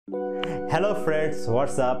Hello friends,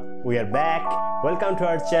 what's up? We are back. Welcome to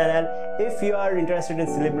our channel. If you are interested in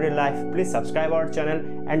celebrity life, please subscribe our channel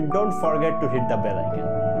and don't forget to hit the bell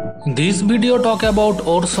icon. This video talk about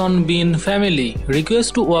Orson Bean family.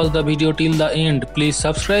 Request to watch the video till the end. Please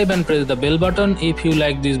subscribe and press the bell button if you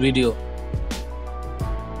like this video.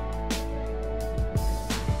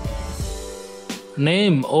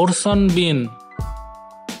 Name Orson Bean.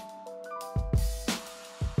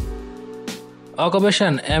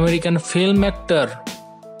 Occupation American film actor.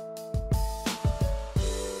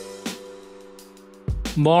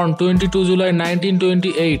 Born 22 July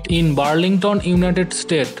 1928 in Burlington, United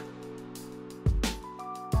States.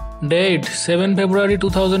 Died 7 February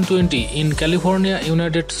 2020 in California,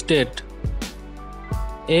 United States.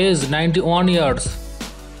 Age 91 years.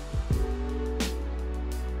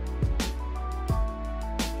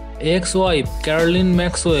 Ex-wife Carolyn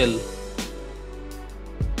Maxwell.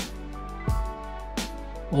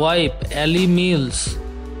 Wife Ellie Mills.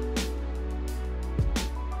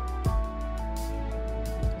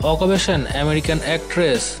 Occupation American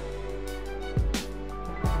actress.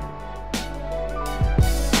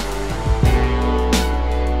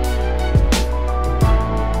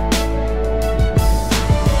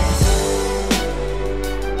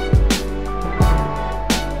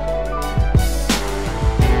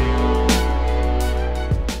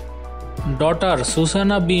 Daughter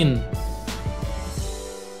Susannah Bean.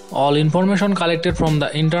 All information collected from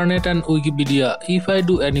the internet and Wikipedia. If I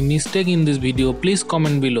do any mistake in this video, please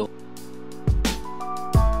comment below.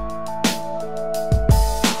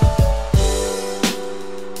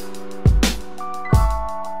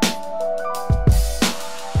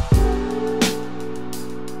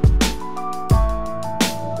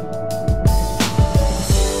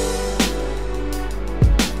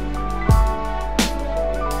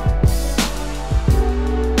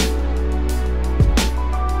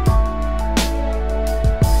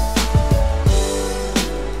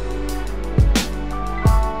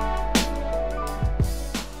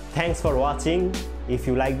 Thanks for watching. If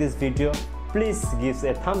you like this video, please give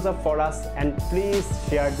a thumbs up for us and please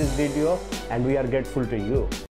share this video, and we are grateful to you.